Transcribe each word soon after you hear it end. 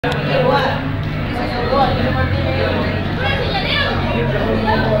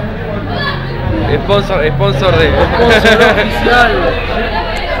Sponsor de... Sponsor oficial.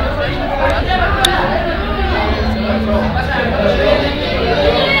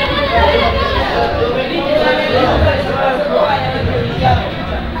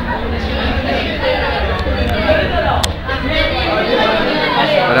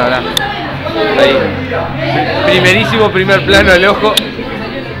 Pará. Ahí. Primerísimo primer plano del ojo.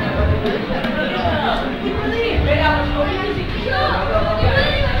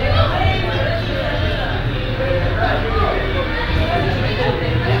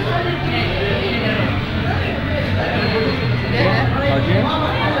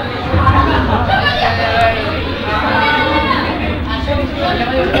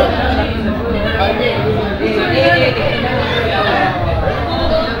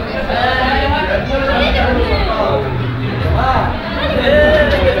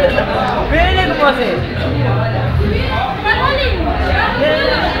 Miren cómo hace.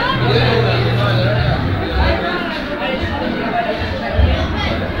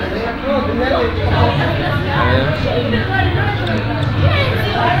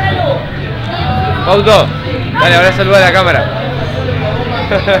 Pauto, dale, ahora saluda a la cámara.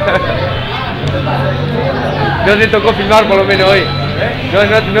 No te tocó filmar por lo menos hoy.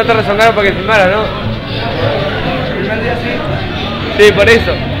 No te rezongaron para que filmara, ¿no? El primer día sí. Sí, por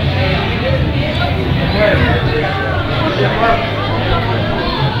eso.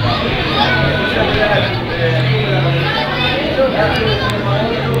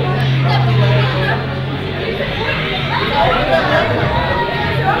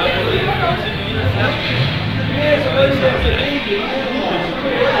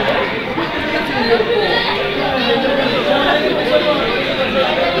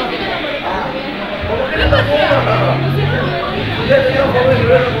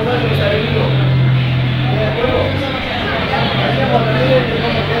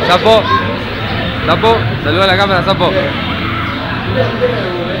 Sapo, saluda a la cámara, Sapo.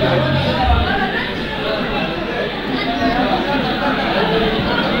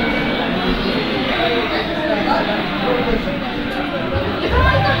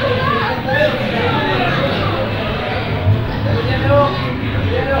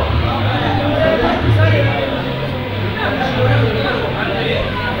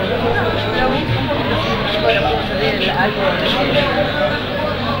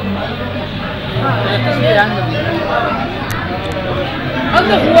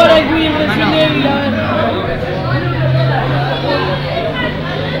 Anda a jugar al Wii Resident Evil, a ver.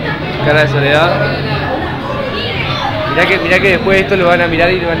 Cara de soledad. Mirá que después esto lo van a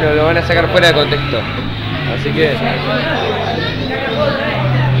mirar y lo van a sacar fuera de contexto. Así que...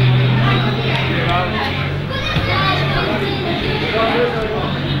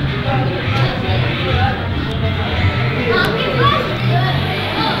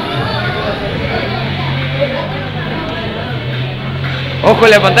 Ojo,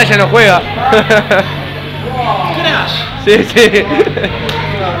 la pantalla no juega. Crash. Sí.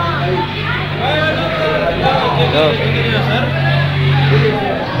 No.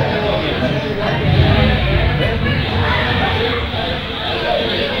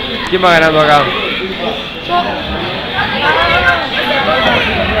 ¿Quién va ganando acá?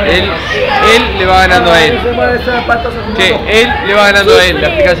 Él le va ganando a él. Sí, él le va ganando a él, la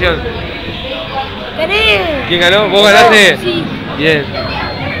explicación. ¡Gané! ¿Quién ganó? ¿Vos ganaste? Sí. Bien.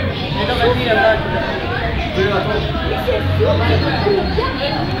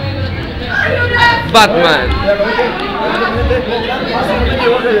 Batman.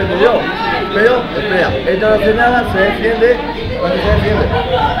 Pero, espera, esto no hace nada, se defiende, cuando se defiende,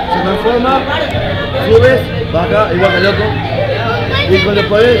 se transforma, subes, baja, igual que el otro, y con el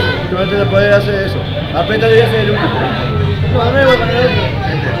poder, hace eso, aprieta y hace el último. No, me voy con el otro.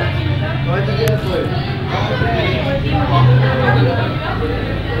 Con este tiene poder.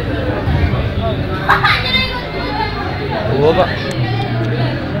 Opa.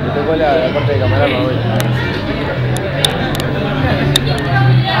 Me tocó la parte de camarada hoy.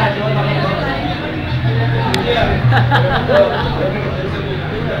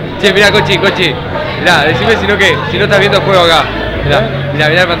 Che, mirá, Cochi. Mirá, decime si no estás viendo el juego acá. Mirá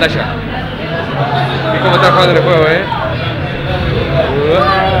la pantalla. Es como estás jugando el juego,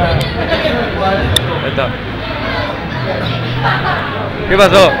 Ahí está. ¿Qué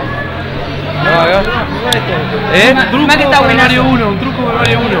pasó? No, acá. Un truco para Mario 1, un truco para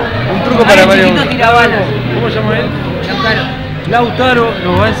Mario 1. Un truco para Mario 1. ¿Cómo se llama él? Lautaro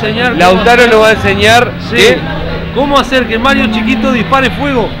nos va a enseñar. Lautaro nos va a enseñar. Sí. ¿Cómo hacer que Mario chiquito dispare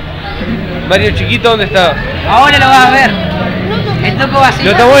fuego? Mario chiquito, ¿dónde está? Ahora lo vas a ver. El truco va así.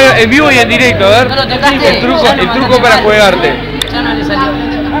 Lo estamos en vivo y en directo, a ver. No lo tocaste. El truco para juegarte. Ya no le salió.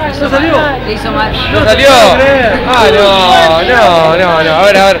 ¿No salió? Le hizo mal. ¿No salió? Ah, no. A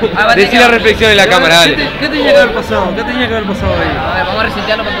ver. Decí la reflexión en la cámara, dale. ¿Qué tenía que haber pasado? ¿Qué tenía que haber pasado ahí? A ver, vamos a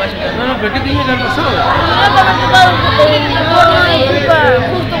resetearlo para que vaya. No, pero ¿qué tenía que haber pasado?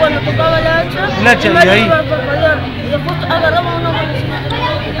 Justo cuando tocaba la hacha. El hacha, y ahí. Y después agarramos uno con el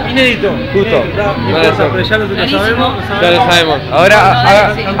Inédito. Justo. No importa, pero ya lo sabemos. Ya lo sabemos.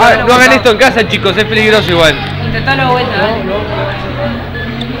 Ahora, no hagan esto en casa, chicos, es peligroso igual. Intentalo de vuelta, dale.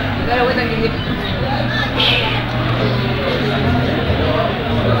 Intentalo de vuelta que...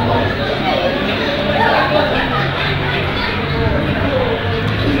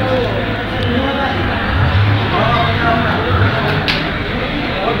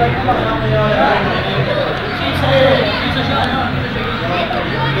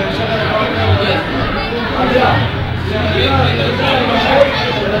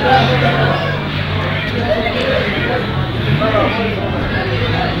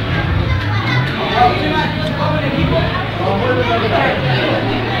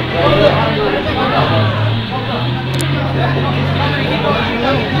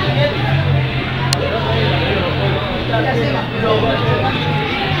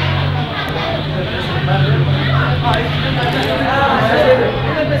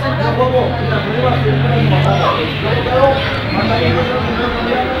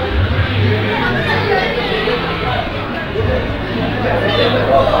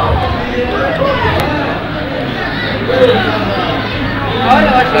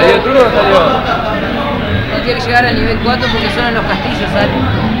 ¿Salió el turno o no salió? No tiene que llegar al nivel 4 porque son en los castillos, ¿sabes?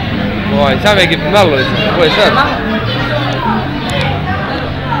 Bueno, ya hay que filmarlo eso, no puede ser.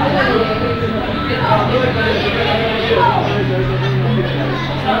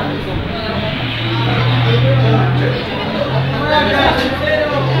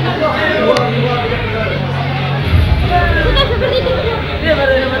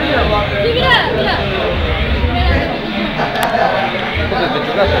 Te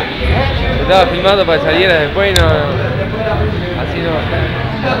chocaste. Te estaba filmando para que saliera después y no. Así no.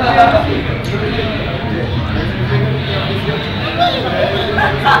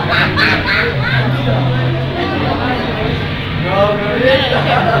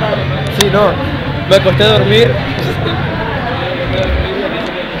 Sí, no. Me acosté a dormir.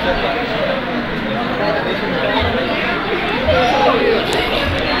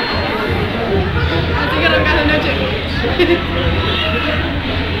 Así que arrancás la noche.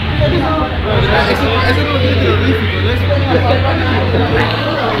 Eso no es terrorífico, ¿no es?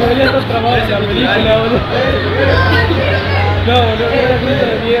 Debería estar trabado en la película, boludo. No, boludo, no era cuenta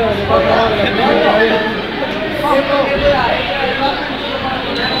de miedo, le está trabado en la película.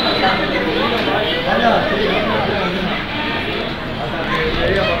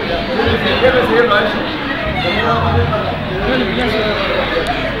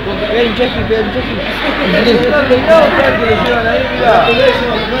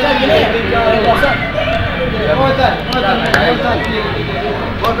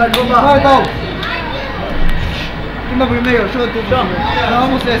 ¿Quién va primero? Yo, tú. No,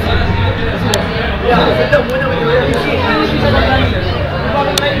 vamos a eso.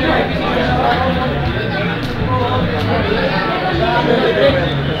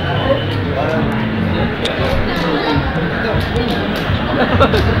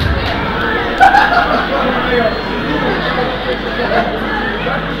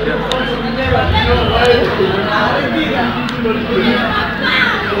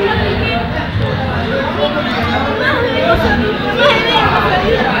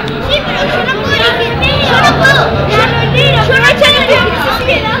 Sí, pero yo no puedo elegir medio. Yo no puedo. Yo no eché el tiempo. Se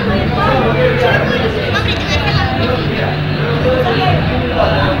sigue dando. Yo no puedo elegir. Mami, te voy a dejar.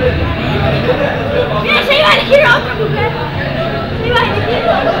 Mira, se iba a elegir a otro mujer. Se iba a elegir.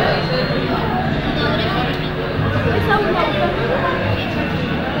 Esa una.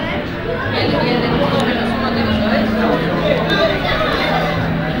 El de nosotros menos uno te lo sabes.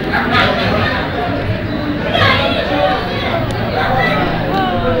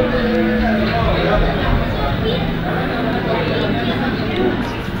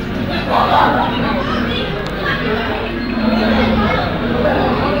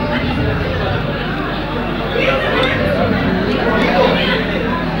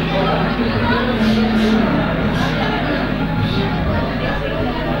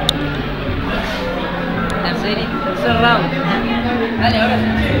 Tercer round. Dale, ahora sí.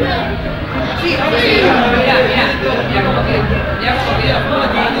 Mira cómo queda.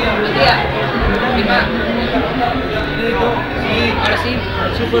 Mira, filma. Ahora sí.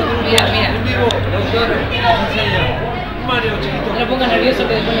 Mira. Mario, chiquito. No lo pongas nervioso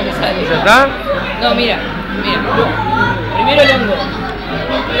que después no me sale. ¿Ya está? No, mira. Primero el hongo.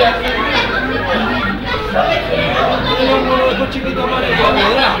 Después chiquito Mario.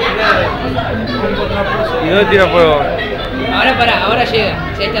 ¿Y dónde tira fuego? Ahora pará, ahora llega.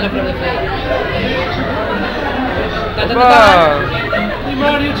 Si ahí está la flor de fuego. ¡Opa! Y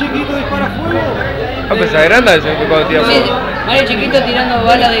Mario chiquito dispara fuego. Ah, pues se agranda ese cuando tira Sí, fuego. Mario chiquito tirando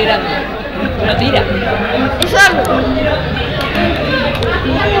bala de grande. No tira. Es algo.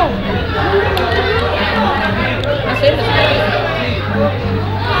 No sé, no sé.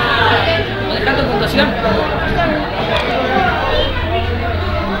 ¿No dejas tu puntuación?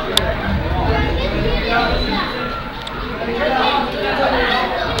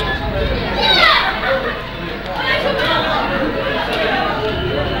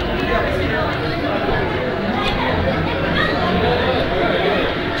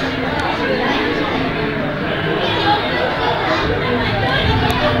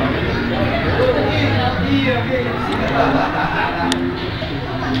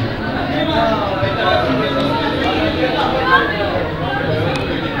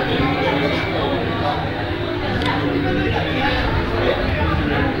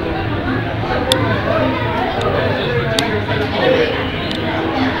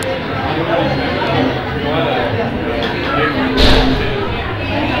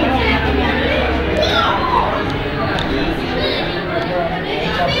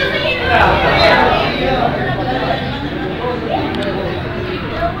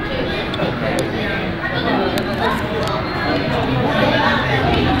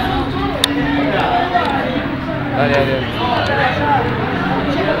 Dale, dale.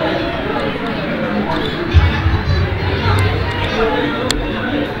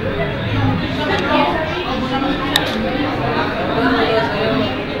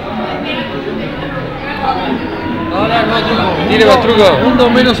 Ahora no hay truco. Tiene más truco. Mundo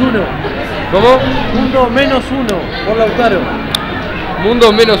 -1. ¿Cómo? Mundo -1 por Lautaro.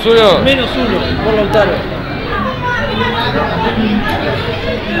 Mundo -1. -1 por Lautaro.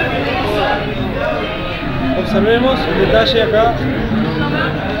 Observemos el detalle acá.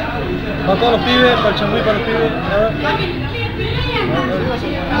 Para todos los pibes, para el chamuí, para los pibes. A ver.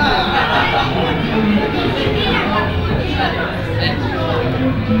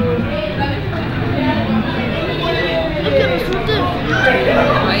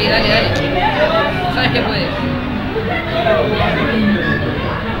 Ahí, dale, dale. ¿Sabes que puedes?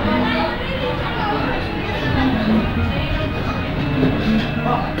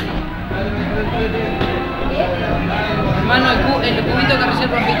 Hermano, el cubito que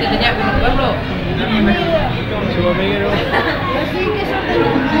recién rompiste, ¿tenías que romperlo? Chico amiguero.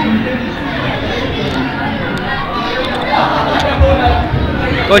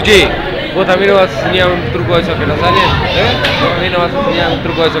 Cochi, ¿vos también nos vas a enseñar un truco de esos que no salen? ¿Vos también nos vas a enseñar un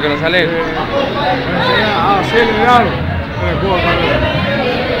truco de esos que no salen?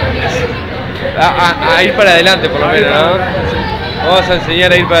 A ir para adelante por lo menos, ¿no? Vamos a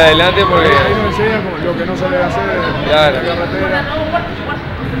enseñar a ir para adelante porque... Ahí nos enseñamos lo que no se debe hacer en Claro. la carretera.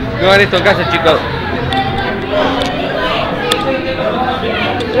 No hagan esto en casa, chicos.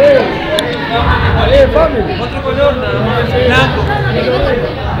 Otro color, blanco.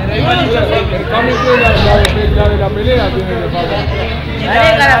 El cambio es la de la pelea tiene que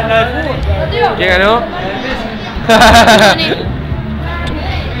pasar. ¿Quién ganó?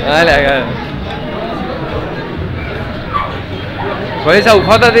 Dale, acá. Con esa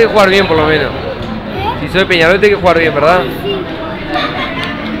bufanda tenés que jugar bien por lo menos. Si soy Peñarol tenés que jugar bien, ¿verdad?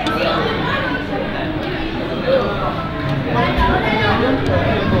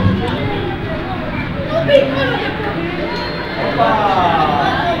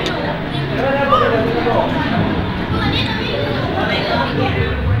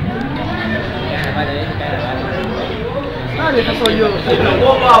 Dale, que soy yo.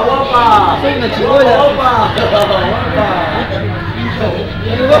 Guapa, guapa. Soy una chibola. Guapa. Guapa.